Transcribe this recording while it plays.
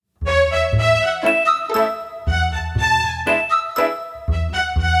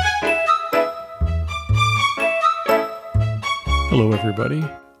everybody.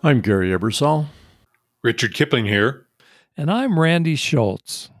 I'm Gary Ebersol. Richard Kipling here. And I'm Randy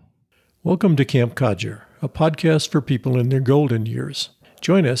Schultz. Welcome to Camp Codger, a podcast for people in their golden years.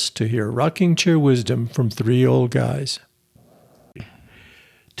 Join us to hear rocking chair wisdom from three old guys.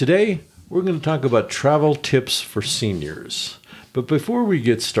 Today, we're going to talk about travel tips for seniors. But before we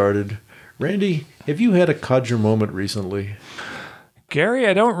get started, Randy, have you had a codger moment recently? Gary,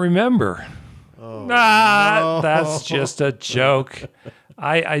 I don't remember. That's just a joke.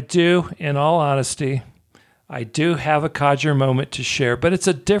 I do, in all honesty, I do have a codger moment to share, but it's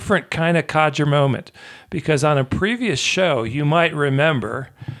a different kind of codger moment because on a previous show, you might remember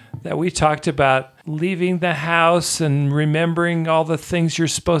that we talked about leaving the house and remembering all the things you're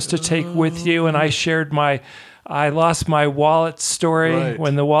supposed to take with you, and I shared I lost my wallet story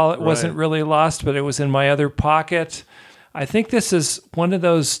when the wallet wasn't really lost, but it was in my other pocket. I think this is one of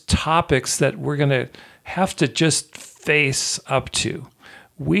those topics that we're going to have to just face up to.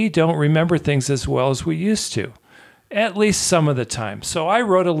 We don't remember things as well as we used to, at least some of the time. So I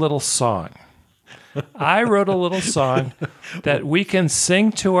wrote a little song. That we can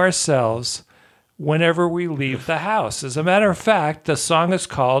sing to ourselves whenever we leave the house. As a matter of fact, the song is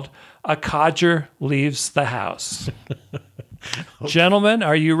called A Codger Leaves the House. Gentlemen,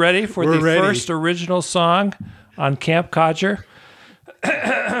 are you ready for the first original song on Camp Codger?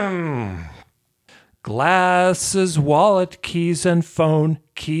 Glasses, wallet, keys, and phone.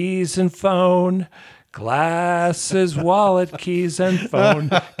 Keys and phone. Glasses, wallet, keys, and phone.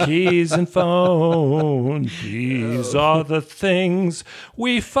 Keys and phone. These are the things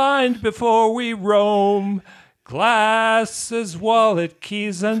we find before we roam. Glasses, wallet,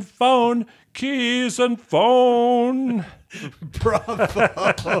 keys, and phone. Keys and phone. Bravo!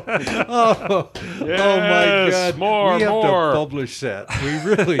 Oh my God! We have to publish that. We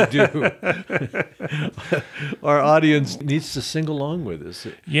really do. Our audience needs to sing along with us.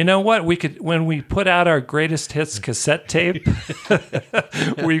 You know what? We could, when we put out our greatest hits cassette tape,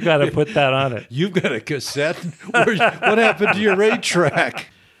 we've got to put that on it. You've got a cassette? What happened to your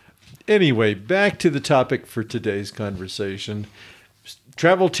 8-track? Anyway, back to the topic for today's conversation: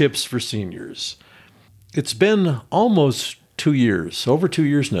 travel tips for seniors. It's been almost 2 years, over 2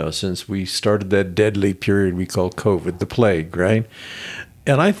 years now, since we started that deadly period we call COVID, the plague, right?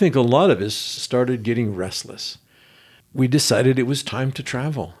 And I think a lot of us started getting restless. We decided it was time to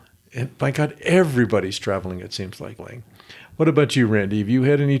travel. And my God, everybody's traveling, it seems like. What about you, Randy? Have you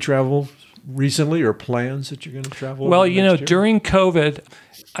had any travel recently or plans that you're going to travel? Well, during COVID,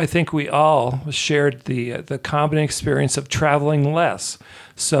 I think we all shared the common experience of traveling less.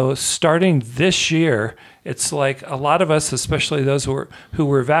 So starting this year, it's like a lot of us, especially those who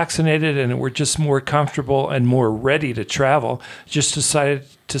were vaccinated and were just more comfortable and more ready to travel, just decided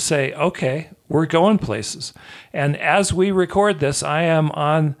to say, okay, we're going places. And as we record this, I am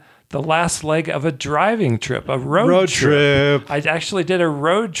on the last leg of a driving trip, a road trip. I actually did a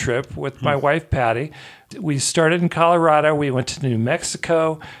road trip with my wife, Patty. We started in Colorado. We went to New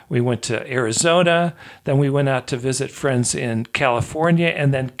Mexico. We went to Arizona. Then we went out to visit friends in California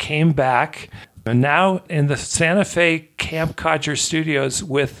and then came back. And now in the Santa Fe Camp Codger Studios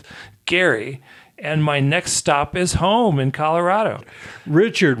with Gary. And my next stop is home in Colorado.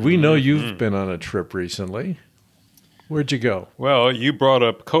 Richard, we know you've been on a trip recently. Where'd you go? Well, you brought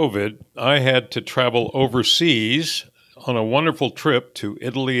up COVID. I had to travel overseas on a wonderful trip to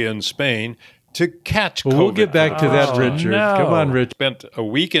Italy and Spain to catch COVID. We'll get back to that, Richard. No. Come on, Richard. Spent a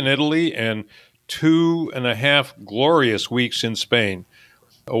week in Italy and 2.5 glorious weeks in Spain.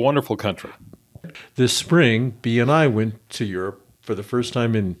 A wonderful country. This spring, Bea and I went to Europe for the first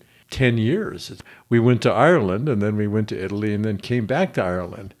time in 10 years. We went to Ireland, and then we went to Italy, and then came back to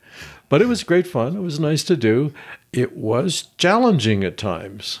Ireland. But it was great fun. It was nice to do. It was challenging at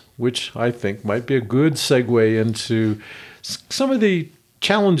times, which I think might be a good segue into some of the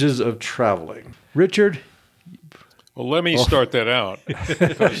challenges of traveling. Richard? Well, let me start that out.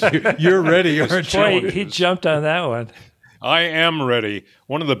 You're ready, aren't you? Boy, he jumped on that one. I am ready.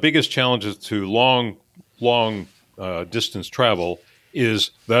 One of the biggest challenges to long distance travel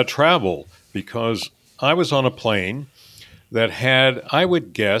is the travel, because I was on a plane that had, I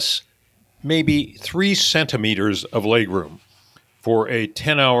would guess, maybe 3 centimeters of legroom for a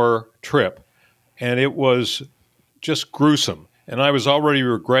 10-hour trip, and it was just gruesome. And I was already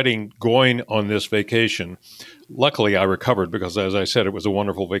regretting going on this vacation. Luckily, I recovered because, as I said, it was a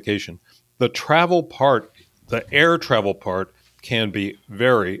wonderful vacation. The travel part, the air travel part, can be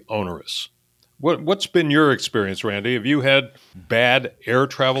very onerous. What's been your experience, Randy? Have you had bad air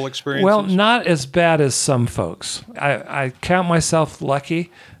travel experiences? Well, not as bad as some folks. I count myself lucky.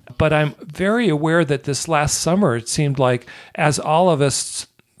 But I'm very aware that this last summer, it seemed like as all of us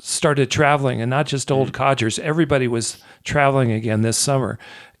started traveling, and not just old codgers, everybody was traveling again this summer.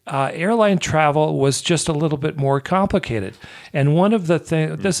 Airline travel was just a little bit more complicated. And one of the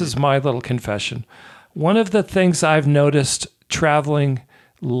things, this is my little confession, one of the things I've noticed traveling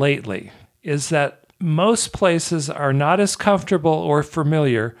lately is that most places are not as comfortable or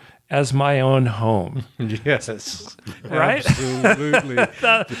familiar as my own home. Yes. Right? Absolutely.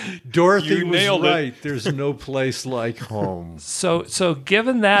 Dorothy You was nailed it. right. There's no place like home. So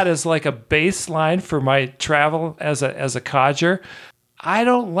given that as like a baseline for my travel as a codger, I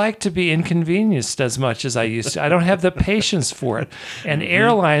don't like to be inconvenienced as much as I used to. I don't have the patience for it. And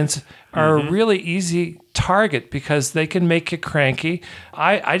airlines are a really easy target because they can make you cranky.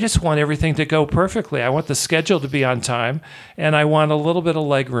 I just want everything to go perfectly. I want the schedule to be on time, and I want a little bit of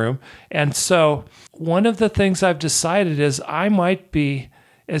leg room. And so one of the things I've decided is I might be,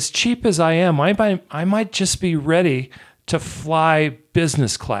 as cheap as I am, I might just be ready to fly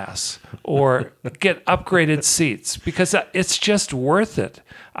business class or get upgraded seats because it's just worth it.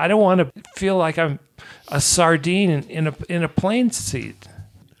 I don't want to feel like I'm a sardine in a plane seat.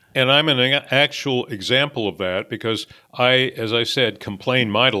 And I'm an actual example of that because I, as I said,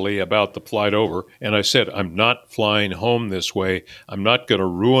 complained mightily about the flight over. And I said, I'm not flying home this way. I'm not going to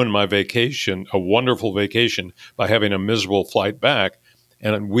ruin my vacation, a wonderful vacation, by having a miserable flight back.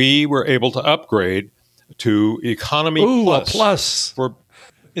 And we were able to upgrade to economy plus. A plus. For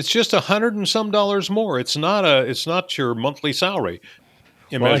it's just $100 and some more. It's not your monthly salary.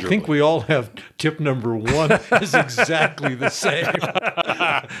 Well, I think we all have tip number one is exactly the same.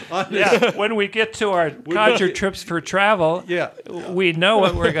 Yeah, when we get to our codger trips for travel, Yeah. we know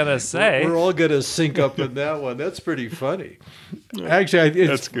what we're going to say. We're all going to sync up in that one. That's pretty funny. Actually,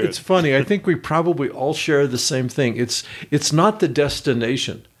 That's good. It's funny. I think we probably all share the same thing. It's not the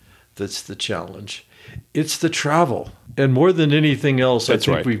destination that's the challenge. It's the travel. And more than anything else, That's I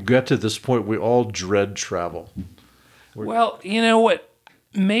think right. we've got to this point we all dread travel. Well, you know what?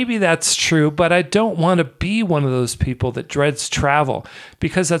 Maybe that's true, but I don't want to be one of those people that dreads travel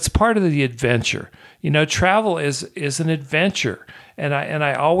because that's part of the adventure. You know, travel is an adventure, and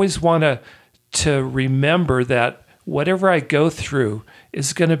I always want to remember that whatever I go through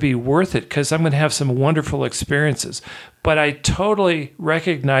is going to be worth it because I'm going to have some wonderful experiences. But I totally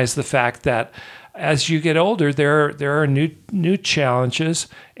recognize the fact that as you get older, there are new challenges,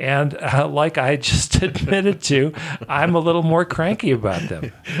 and like I just admitted to, I'm a little more cranky about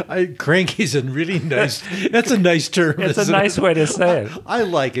them. Cranky's a really nice. That's a nice term. It's a isn't nice it? way to say it. I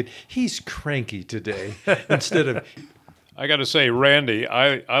like it. He's cranky today instead of. I got to say, Randy,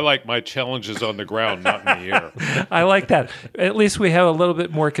 I like my challenges on the ground, not in the air. I like that. At least we have a little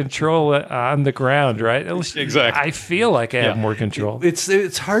bit more control on the ground, right? At least Exactly. I feel like I have more control.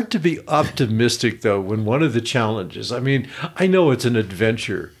 It's hard to be optimistic though when one of the challenges. I mean, I know it's an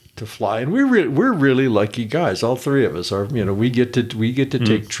adventure to fly, and we're really lucky guys. All three of us are. You know, we get to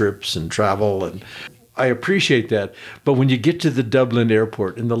take trips and travel, and I appreciate that. But when you get to the Dublin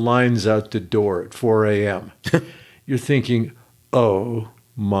airport and the line's out the door at 4 a.m., you're thinking, "Oh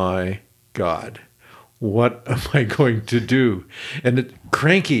my God, what am I going to do?" And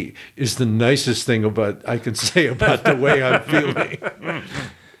cranky is the nicest thing I can say about the way I'm feeling.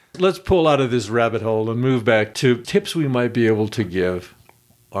 Let's pull out of this rabbit hole and move back to tips we might be able to give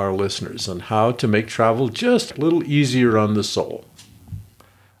our listeners on how to make travel just a little easier on the soul.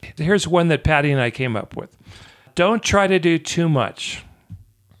 Here's one that Patty and I came up with. Don't try to do too much.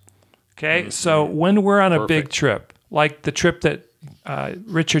 Okay, so when we're on a big trip, like the trip that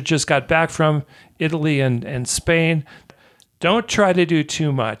Richard just got back from, Italy and Spain, don't try to do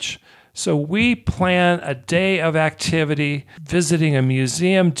too much. So we plan a day of activity, visiting a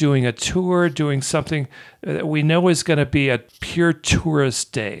museum, doing a tour, doing something that we know is going to be a pure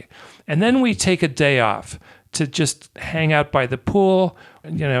tourist day. And then we take a day off to just hang out by the pool.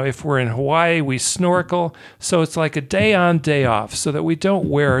 You know, if we're in Hawaii, we snorkel. So it's like a day on, day off so that we don't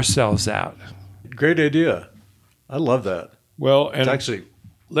wear ourselves out. Great idea. I love that. Well, It's and actually,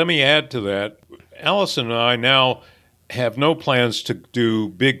 let me add to that. Allison and I now have no plans to do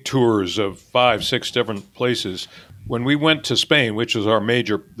big tours of 5-6 different places. When we went to Spain, which was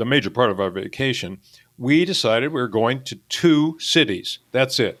the major part of our vacation, we decided we were going to 2 cities.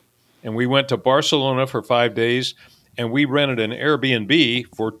 That's it. And we went to Barcelona for 5 days, and we rented an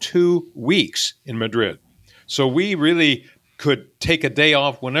Airbnb for 2 weeks in Madrid. So we really could take a day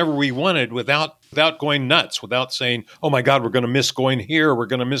off whenever we wanted without going nuts, without saying, oh my God, we're going to miss going here, we're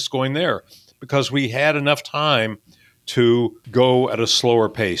going to miss going there, because we had enough time to go at a slower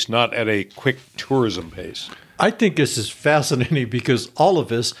pace, not at a quick tourism pace. I think this is fascinating because all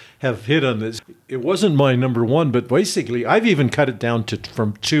of us have hit on this. It wasn't my number one, but basically I've even cut it down to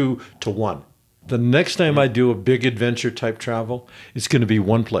from 2 to 1. The next time I do a big adventure type travel, it's going to be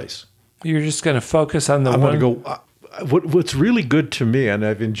one place. You're just going to focus on the I'm one. going to go. What's really good to me, and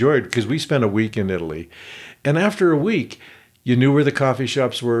I've enjoyed, because we spent a week in Italy, and after a week, you knew where the coffee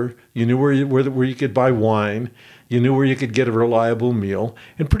shops were, you knew where you could buy wine, you knew where you could get a reliable meal,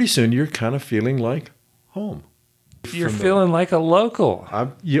 and pretty soon you're kind of feeling like home. You're feeling like a local.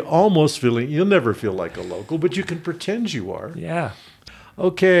 You'll never feel like a local, but you can pretend you are. Yeah.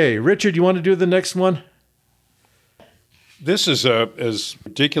 Okay, Richard, you want to do the next one? This is as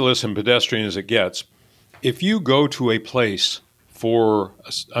ridiculous and pedestrian as it gets. If you go to a place for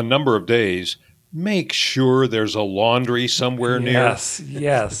a number of days, make sure there's a laundry somewhere near.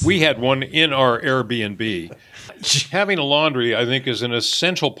 Yes. We had one in our Airbnb. Having a laundry, I think, is an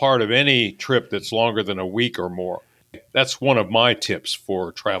essential part of any trip that's longer than a week or more. That's one of my tips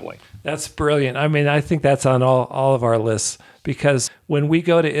for traveling. That's brilliant. I mean, I think that's on all of our lists, because when we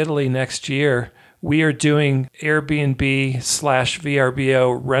go to Italy next year, we are doing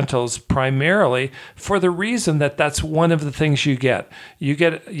Airbnb/VRBO rentals primarily for the reason that that's one of the things you get. You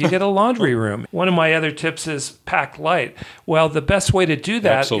get a laundry room. One of my other tips is pack light. Well, the best way to do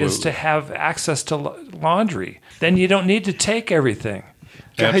that is to have access to laundry. Then you don't need to take everything.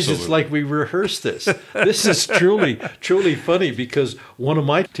 Guys, Absolutely. It's like we rehearsed this. This is truly funny, because one of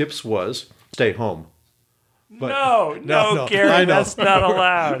my tips was stay home. But No, Gary, I know. that's not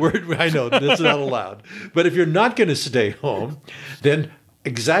allowed. I know, that's not allowed. But if you're not going to stay home, then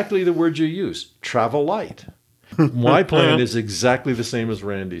exactly the word you use, travel light. My plan is exactly the same as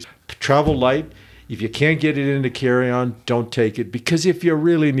Randy's. Travel light. If you can't get it into carry-on, don't take it. Because if you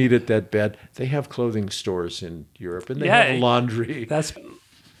really need it that bad, they have clothing stores in Europe, and they have laundry.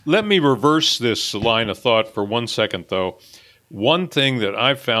 Let me reverse this line of thought for 1 second, though. One thing that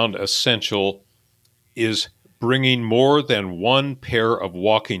I've found essential is bringing more than one pair of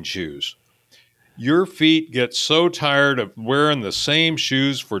walking shoes. Your feet get so tired of wearing the same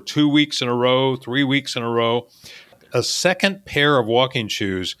shoes for 2 weeks in a row, 3 weeks in a row. A second pair of walking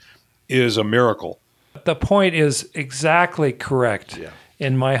shoes is a miracle. The point is exactly correct,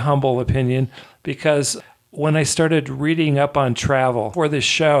 in my humble opinion, because when I started reading up on travel for this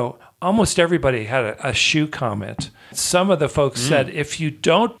show, almost everybody had a shoe comment. Some of the folks said, if you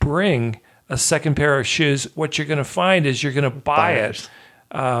don't bring a second pair of shoes, what you're going to find is you're going to buy it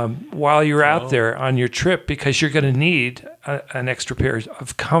while you're out there on your trip, because you're going to need an extra pair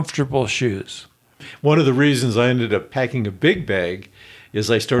of comfortable shoes. One of the reasons I ended up packing a big bag is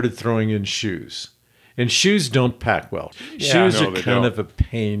I started throwing in shoes. And shoes don't pack well. Shoes are kind of a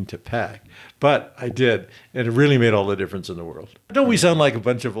pain to pack. But I did, and it really made all the difference in the world. Don't we sound like a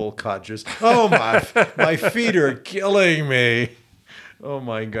bunch of old codgers? Oh, my feet are killing me. Oh,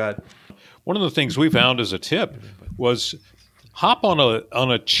 my God. One of the things we found as a tip was hop on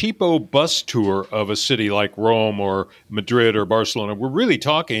a cheapo bus tour of a city like Rome or Madrid or Barcelona. We're really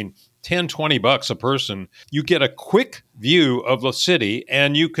talking $10, $20 a person. You get a quick view of the city,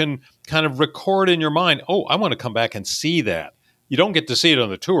 and you can kind of record in your mind, oh, I want to come back and see that. You don't get to see it on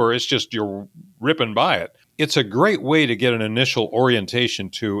the tour. It's just you're ripping by it. It's a great way to get an initial orientation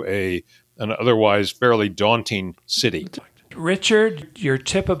to an otherwise fairly daunting city. Richard, your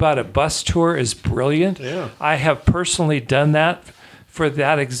tip about a bus tour is brilliant. Yeah. I have personally done that for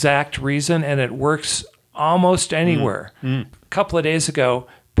that exact reason, and it works almost anywhere. A couple of days ago,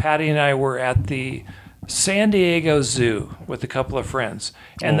 Patty and I were at the San Diego Zoo with a couple of friends.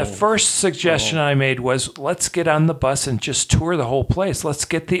 And the first suggestion I made was, let's get on the bus and just tour the whole place. Let's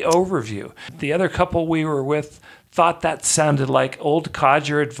get the overview. The other couple we were with thought that sounded like old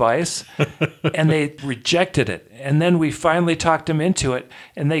codger advice, and they rejected it. And then we finally talked them into it,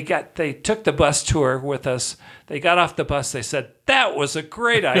 and they took the bus tour with us. They got off the bus. They said, that was a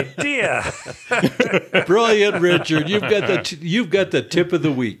great idea. Brilliant, Richard. You've got the tip of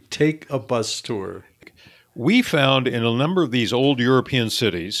the week. Take a bus tour. We found in a number of these old European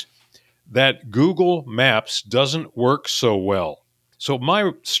cities that Google Maps doesn't work so well. So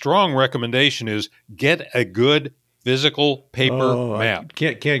my strong recommendation is get a good physical paper map.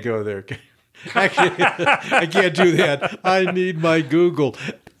 I can't go there. Actually, I can't do that. I need my Google.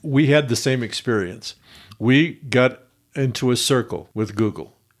 We had the same experience. We got into a circle with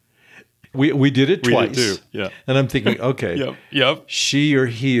Google. We did it twice. We did too, yeah. And I'm thinking, okay, Yep. she or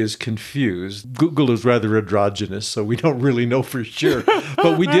he is confused. Google is rather androgynous, so we don't really know for sure.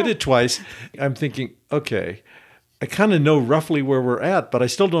 But we did it twice. I'm thinking, okay, I kind of know roughly where we're at, but I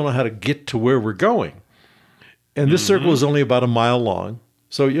still don't know how to get to where we're going. And this circle is only about a mile long.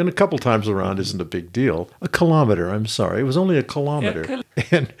 So a couple times around isn't a big deal. A kilometer, I'm sorry. It was only a kilometer.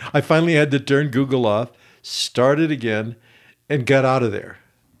 And I finally had to turn Google off, start it again, and got out of there.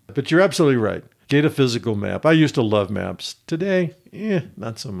 But you're absolutely right. Get a physical map. I used to love maps. Today,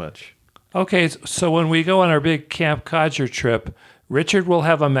 not so much. Okay, so when we go on our big Camp Codger trip, Richard will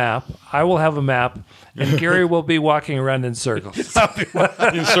have a map, I will have a map, and Gary will be walking around in circles.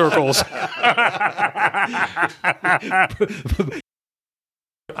 In circles.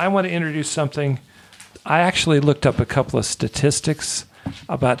 I want to introduce something. I actually looked up a couple of statistics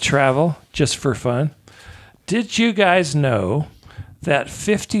about travel just for fun. Did you guys know that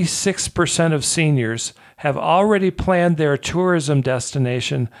 56% of seniors have already planned their tourism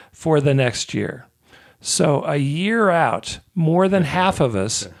destination for the next year? So a year out, more than half of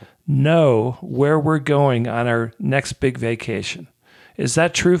us know where we're going on our next big vacation. Is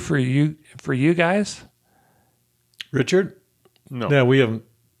that true for you guys? Richard? No. No, we haven't.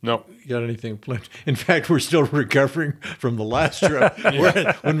 No. Got anything planned? In fact, we're still recovering from the last trip.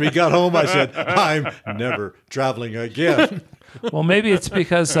 When we got home, I said, I'm never traveling again. Well, maybe it's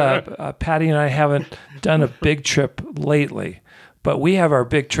because Patty and I haven't done a big trip lately, but we have our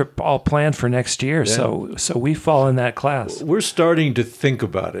big trip all planned for next year. Yeah. So we fall in that class. We're starting to think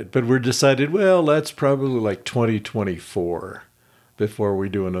about it, but we're decided, well, that's probably like 2024 before we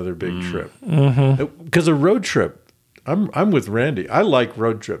do another big trip. Because a road trip, I'm with Randy. I like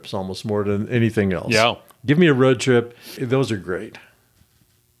road trips almost more than anything else. Yeah. Give me a road trip. Those are great.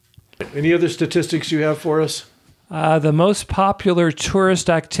 Any other statistics you have for us? The most popular tourist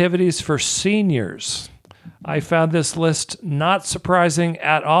activities for seniors. I found this list not surprising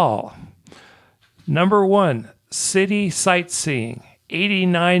at all. Number 1, city sightseeing.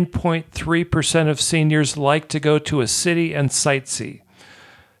 89.3% of seniors like to go to a city and sightsee.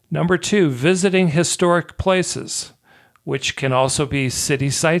 Number 2, visiting historic places, which can also be city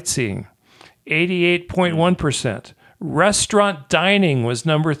sightseeing. 88.1%. Restaurant dining was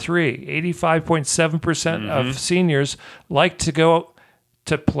number 3. 85.7% of seniors like to go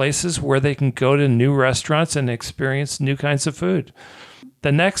to places where they can go to new restaurants and experience new kinds of food.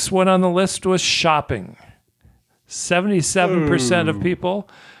 The next one on the list was shopping. 77% of people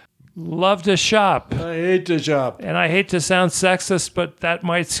love to shop. I hate to shop. And I hate to sound sexist, but that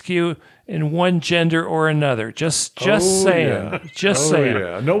might skew in one gender or another. Just saying. Yeah. Just saying.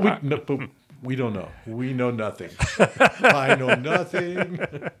 Yeah. No, we don't know. We know nothing. I know nothing.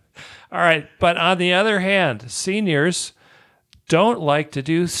 All right. But on the other hand, seniors don't like to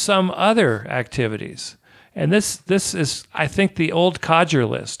do some other activities. And this is, I think, the old codger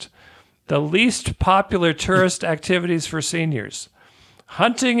list. The least popular tourist activities for seniors.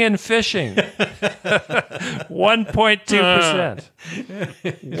 Hunting and fishing,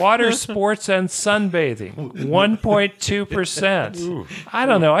 1.2%. Water sports and sunbathing, 1.2%. I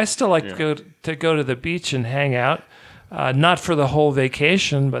don't know. I still like to go to the beach and hang out. Not for the whole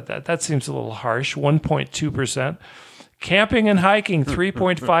vacation, but that seems a little harsh, 1.2%. Camping and hiking,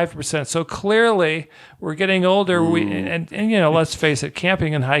 3.5%. So clearly, we're getting older. And let's face it,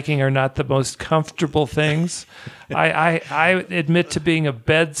 camping and hiking are not the most comfortable things. I admit to being a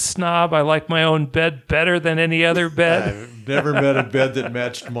bed snob. I like my own bed better than any other bed. I've never met a bed that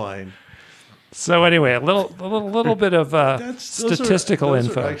matched mine. So anyway, a little bit of statistical those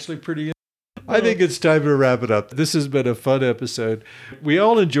info. Are actually pretty. I think it's time to wrap it up. This has been a fun episode. We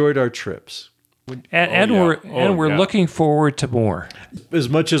all enjoyed our trips. We're looking forward to more. As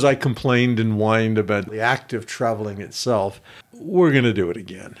much as I complained and whined about the act of traveling itself, we're going to do it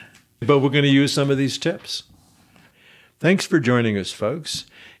again. But we're going to use some of these tips. Thanks for joining us, folks.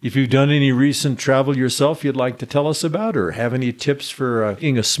 If you've done any recent travel yourself you'd like to tell us about, or have any tips for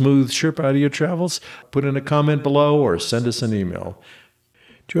getting a smooth trip out of your travels, put in a comment below or send us an email.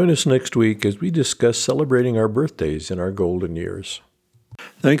 Join us next week as we discuss celebrating our birthdays in our golden years.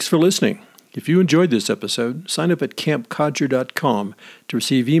 Thanks for listening. If you enjoyed this episode, sign up at campcodger.com to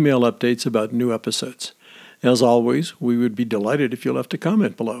receive email updates about new episodes. As always, we would be delighted if you left a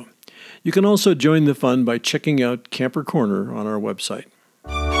comment below. You can also join the fun by checking out Camper Corner on our website.